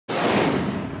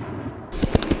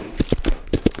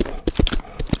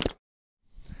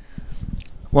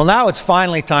Well, now it's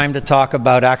finally time to talk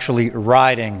about actually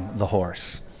riding the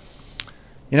horse.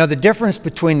 You know, the difference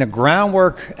between the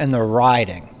groundwork and the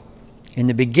riding. In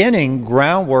the beginning,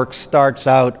 groundwork starts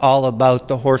out all about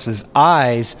the horse's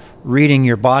eyes reading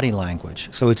your body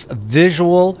language. So it's a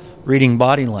visual reading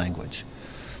body language.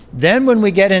 Then when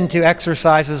we get into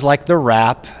exercises like the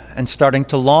wrap and starting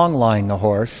to long line the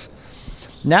horse,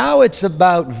 now it's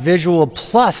about visual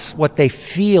plus what they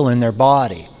feel in their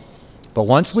body. But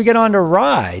once we get on to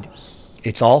ride,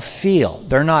 it's all feel.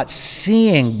 They're not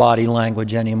seeing body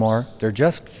language anymore. They're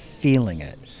just feeling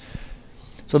it.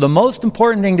 So the most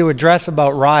important thing to address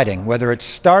about riding, whether it's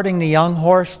starting the young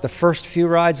horse, the first few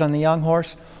rides on the young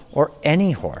horse, or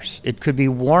any horse, it could be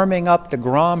warming up the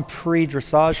Grand Prix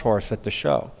dressage horse at the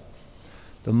show.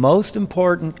 The most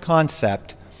important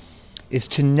concept is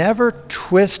to never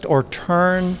twist or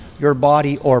turn your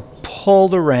body or pull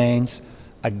the reins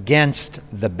against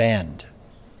the bend.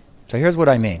 So here's what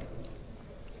I mean.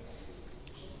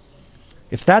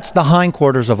 If that's the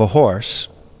hindquarters of a horse,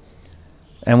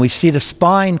 and we see the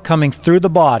spine coming through the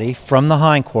body from the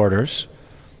hindquarters,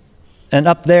 and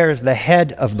up there is the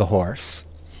head of the horse,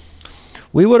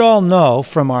 we would all know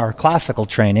from our classical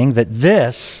training that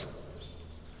this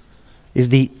is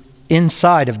the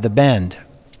inside of the bend.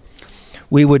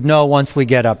 We would know once we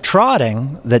get up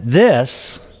trotting that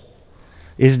this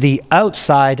is the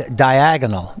outside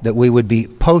diagonal that we would be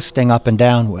posting up and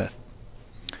down with.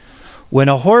 When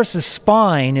a horse's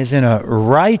spine is in a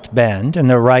right bend, and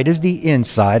the right is the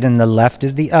inside and the left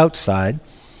is the outside,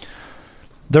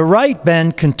 the right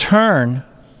bend can turn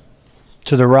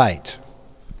to the right.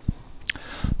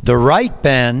 The right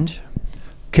bend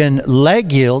can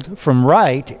leg yield from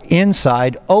right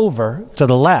inside over to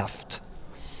the left.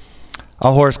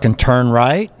 A horse can turn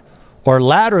right or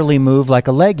laterally move like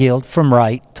a leg yield from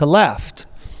right to left.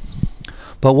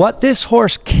 But what this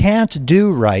horse can't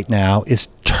do right now is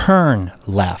turn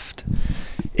left.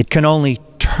 It can only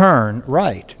turn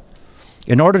right.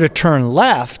 In order to turn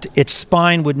left, its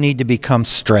spine would need to become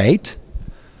straight.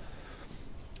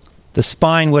 The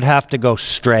spine would have to go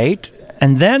straight,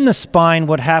 and then the spine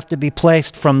would have to be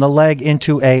placed from the leg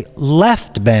into a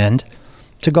left bend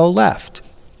to go left.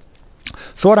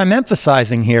 So what I'm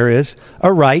emphasizing here is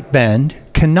a right bend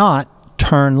cannot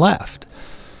turn left.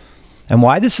 And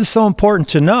why this is so important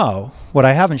to know, what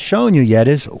I haven't shown you yet,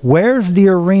 is where's the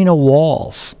arena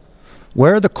walls?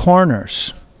 Where are the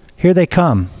corners? Here they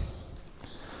come.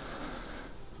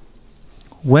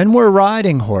 When we're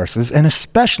riding horses, and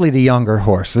especially the younger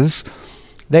horses,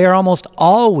 they are almost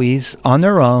always on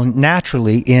their own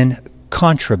naturally in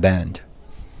contrabend,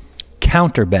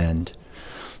 counterbend.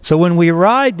 So when we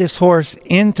ride this horse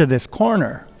into this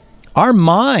corner, our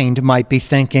mind might be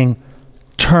thinking,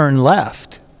 turn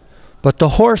left. But the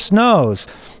horse knows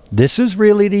this is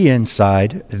really the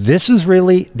inside, this is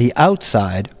really the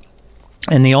outside,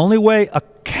 and the only way a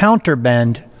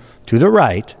counterbend to the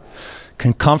right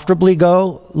can comfortably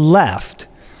go left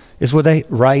is with a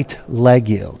right leg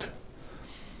yield.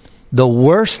 The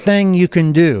worst thing you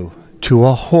can do to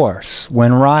a horse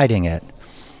when riding it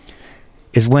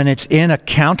is when it's in a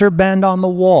counterbend on the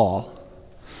wall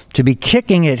to be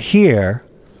kicking it here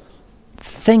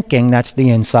thinking that's the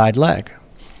inside leg.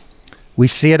 We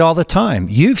see it all the time.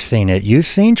 You've seen it. You've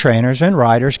seen trainers and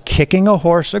riders kicking a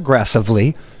horse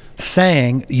aggressively,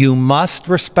 saying, you must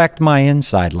respect my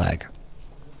inside leg.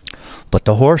 But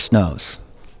the horse knows,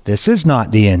 this is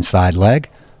not the inside leg.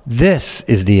 This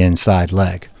is the inside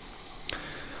leg.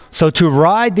 So to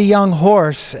ride the young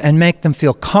horse and make them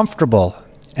feel comfortable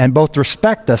and both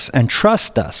respect us and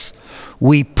trust us,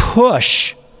 we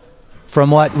push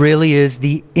from what really is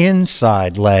the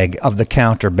inside leg of the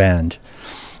counterbend.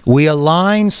 We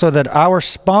align so that our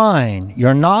spine,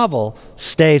 your navel,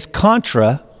 stays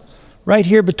contra right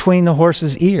here between the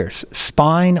horse's ears,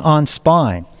 spine on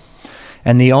spine.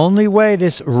 And the only way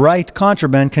this right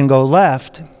contraband can go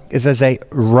left is as a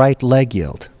right leg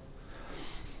yield.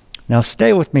 Now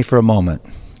stay with me for a moment.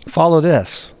 Follow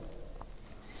this.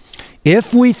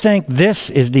 If we think this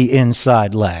is the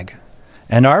inside leg,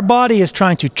 and our body is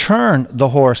trying to turn the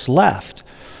horse left,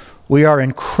 we are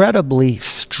incredibly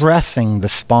stressing the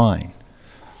spine.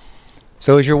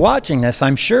 So as you're watching this,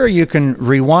 I'm sure you can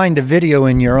rewind the video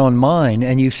in your own mind,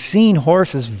 and you've seen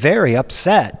horses very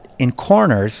upset in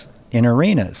corners in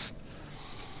arenas.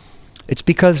 It's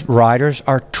because riders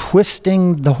are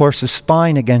twisting the horse's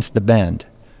spine against the bend.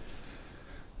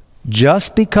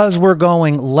 Just because we're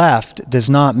going left does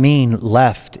not mean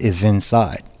left is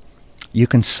inside. You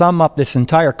can sum up this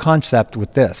entire concept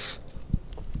with this.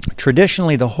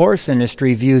 Traditionally, the horse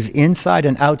industry views inside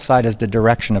and outside as the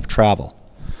direction of travel.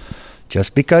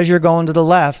 Just because you're going to the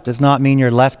left does not mean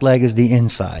your left leg is the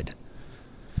inside.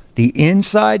 The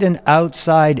inside and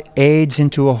outside aids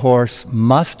into a horse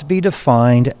must be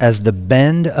defined as the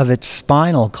bend of its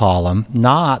spinal column,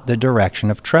 not the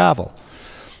direction of travel.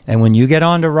 And when you get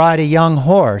on to ride a young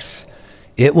horse,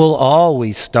 it will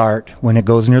always start when it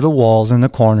goes near the walls and the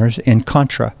corners in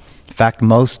contra. In fact,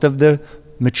 most of the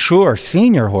mature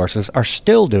senior horses are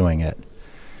still doing it.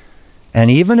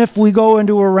 And even if we go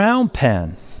into a round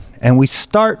pen and we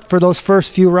start for those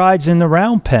first few rides in the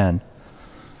round pen,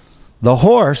 the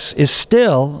horse is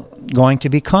still going to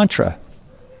be contra.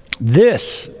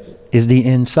 This is the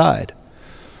inside.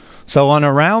 So on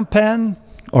a round pen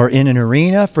or in an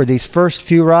arena for these first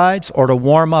few rides, or to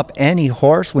warm up any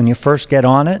horse when you first get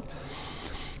on it,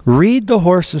 read the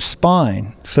horse's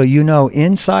spine so you know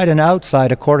inside and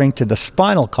outside according to the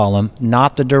spinal column,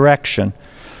 not the direction.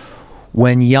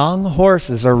 When young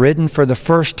horses are ridden for the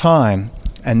first time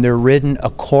and they're ridden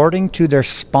according to their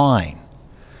spine,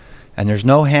 and there's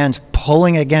no hands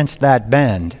pulling against that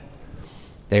bend,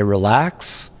 they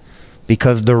relax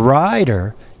because the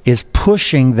rider is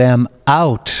pushing them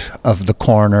out of the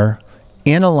corner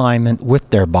in alignment with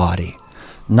their body,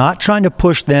 not trying to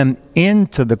push them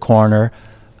into the corner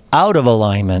out of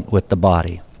alignment with the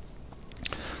body.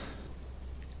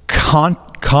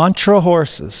 Contra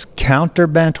horses,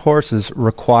 counterbent horses,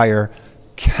 require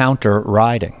counter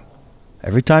riding.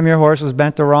 Every time your horse is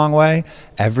bent the wrong way,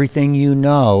 everything you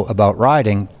know about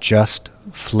riding just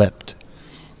flipped.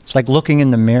 It's like looking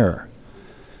in the mirror.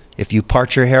 If you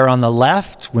part your hair on the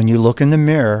left, when you look in the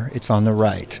mirror, it's on the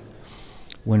right.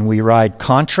 When we ride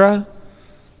contra,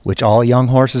 which all young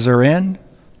horses are in,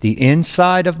 the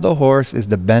inside of the horse is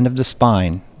the bend of the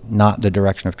spine, not the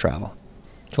direction of travel.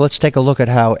 So let's take a look at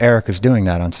how Eric is doing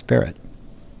that on Spirit.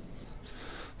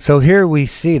 So here we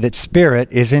see that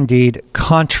Spirit is indeed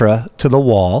contra to the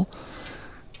wall,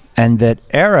 and that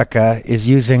Erica is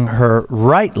using her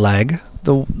right leg,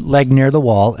 the leg near the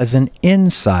wall, as an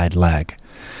inside leg.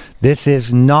 This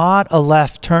is not a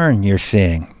left turn you're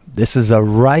seeing. This is a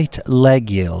right leg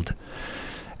yield.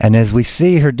 And as we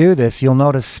see her do this, you'll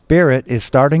notice Spirit is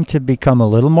starting to become a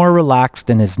little more relaxed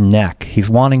in his neck. He's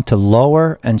wanting to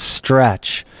lower and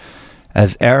stretch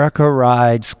as Erica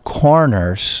rides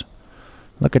corners.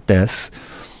 Look at this.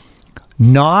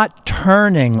 Not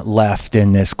turning left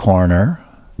in this corner,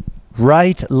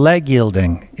 right leg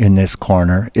yielding in this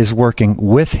corner is working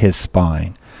with his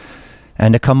spine.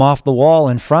 And to come off the wall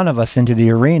in front of us into the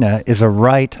arena is a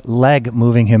right leg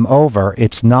moving him over.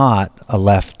 It's not a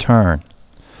left turn.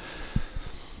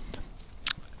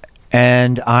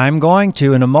 And I'm going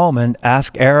to, in a moment,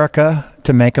 ask Erica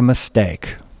to make a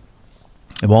mistake.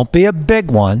 It won't be a big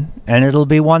one, and it'll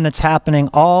be one that's happening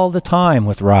all the time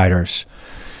with riders.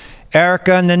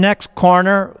 Erica, in the next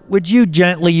corner, would you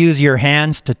gently use your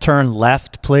hands to turn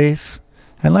left, please?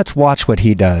 And let's watch what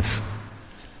he does.